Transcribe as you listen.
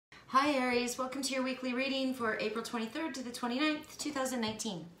Hi Aries, welcome to your weekly reading for April 23rd to the 29th,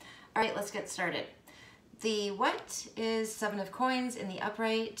 2019. All right, let's get started. The what is 7 of coins in the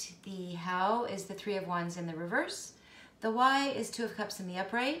upright. The how is the 3 of wands in the reverse. The why is 2 of cups in the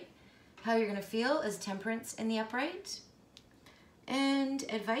upright. How you're going to feel is temperance in the upright. And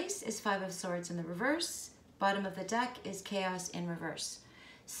advice is 5 of swords in the reverse. Bottom of the deck is chaos in reverse.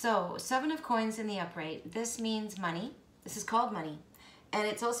 So 7 of coins in the upright. This means money. This is called money. And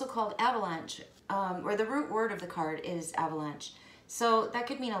it's also called avalanche, or the root word of the card is avalanche. So that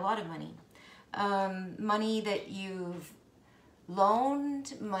could mean a lot of money. Money that you've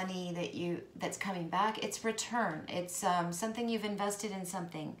loaned, money that's coming back. It's return. It's something you've invested in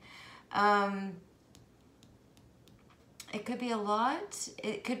something. It could be a lot.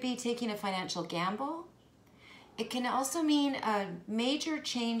 It could be taking a financial gamble. It can also mean a major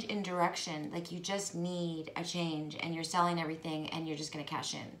change in direction, like you just need a change and you're selling everything and you're just going to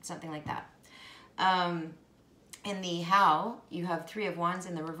cash in, something like that. In the how, you have 3 of wands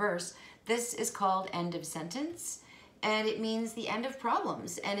in the reverse. This is called end of sentence, and it means the end of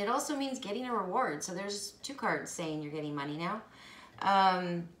problems, and it also means getting a reward. So there's 2 cards saying you're getting money now.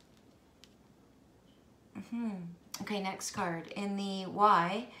 Okay, next card. In the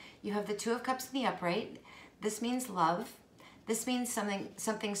why, you have the 2 of cups in the upright. This means love. This means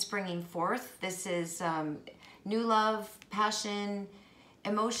something springing forth. This is new love, passion,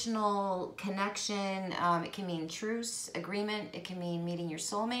 emotional connection. It can mean truce, agreement. It can mean meeting your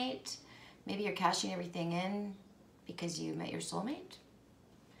soulmate. Maybe you're cashing everything in because you met your soulmate.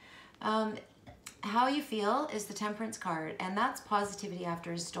 How you feel is the temperance card, and that's positivity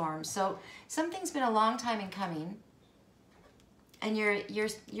after a storm. So something's been a long time in coming, and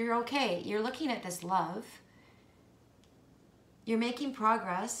you're okay. You're looking at this love. You're making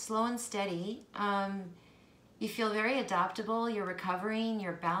progress, slow and steady. You feel very adaptable. You're recovering.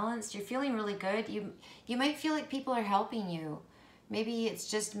 You're balanced. You're feeling really good. You might feel like people are helping you. Maybe it's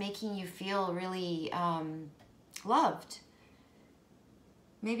just making you feel really loved.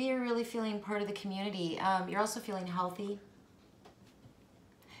 Maybe you're really feeling part of the community. You're also feeling healthy.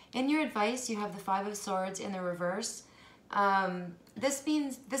 In your advice, you have the 5 of swords in the reverse.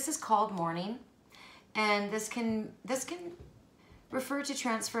 This is called mourning, and this can refer to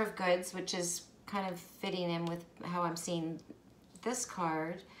transfer of goods, which is kind of fitting in with how I'm seeing this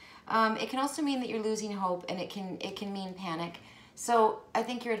card. It can also mean that you're losing hope, and it can mean panic. So I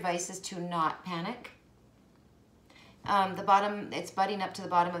think your advice is to not panic. The bottom, it's butting up to the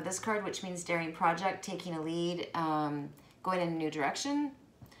bottom of this card, which means daring project, taking a lead, going in a new direction.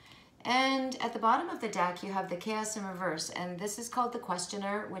 And at the bottom of the deck, you have the chaos in reverse, and this is called the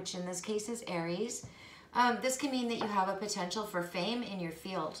questioner, which in this case is Aries. This can mean that you have a potential for fame in your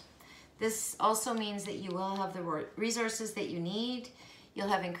field. This also means that you will have the resources that you need. You'll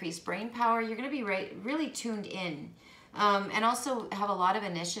have increased brain power. You're going to be really tuned in, and also have a lot of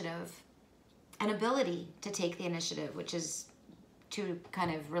initiative and ability to take the initiative, which is 2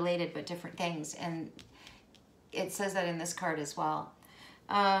 kind of related but different things. And it says that in this card as well.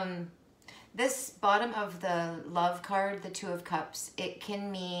 This bottom of the love card, the 2 of cups, it can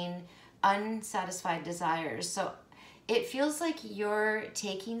mean unsatisfied desires. So it feels like you're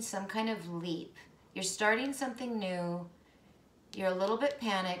taking some kind of leap. You're starting something new. You're a little bit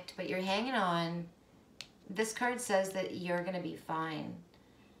panicked, but you're hanging on. This card says that you're going to be fine.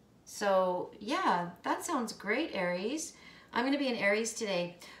 So yeah, that sounds great, Aries. I'm going to be an Aries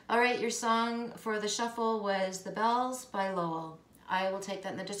today. All right, your song for the shuffle was The Bells by Lowell. I will take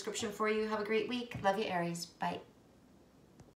that in the description for you. Have a great week. Love you, Aries. Bye.